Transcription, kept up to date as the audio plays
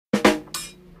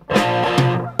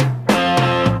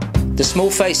The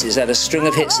Small Faces had a string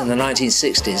of hits in the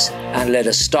 1960s and led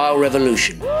a style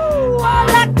revolution. The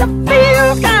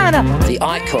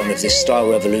icon of this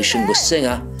style revolution was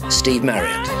singer Steve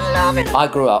Marriott. I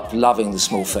grew up loving the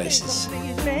Small Faces.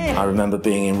 I remember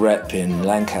being in rep in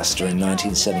Lancaster in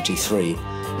 1973,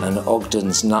 and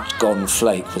Ogden's Nut Gone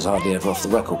Flake was hardly ever off the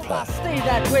record player.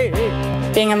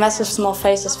 Being a massive Small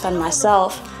Faces fan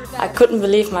myself, I couldn't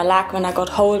believe my luck when I got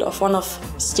hold of one of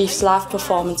Steve's live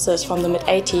performances from the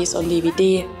mid-80s on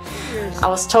DVD. I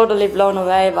was totally blown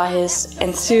away by his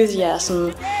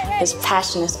enthusiasm, his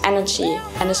passion, his energy,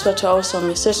 and his virtuoso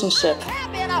musicianship.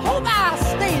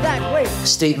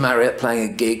 Steve Marriott playing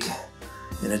a gig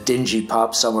in a dingy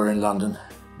pub somewhere in London,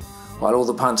 while all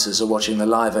the punters are watching the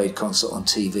Live Aid concert on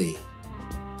TV.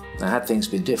 Now, had things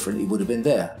been different, he would have been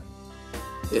there.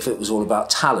 If it was all about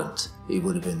talent, he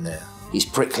would have been there. He's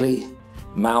prickly,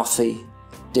 mouthy,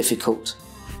 difficult,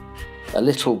 a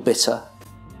little bitter,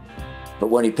 but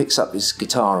when he picks up his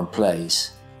guitar and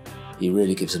plays, he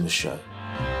really gives them a show.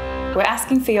 We're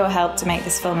asking for your help to make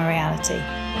this film a reality.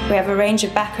 We have a range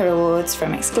of backer awards,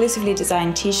 from exclusively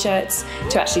designed t-shirts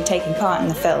to actually taking part in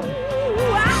the film.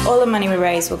 All the money we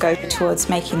raise will go towards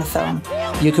making the film.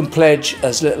 You can pledge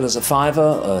as little as a £5,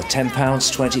 £10,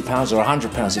 £20 or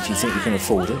 £100 if you think you can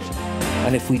afford it.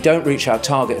 And if we don't reach our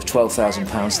target of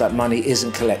 £12,000, that money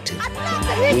isn't collected.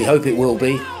 We hope it will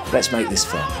be. Let's make this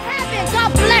film.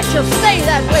 God bless you, stay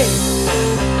that way.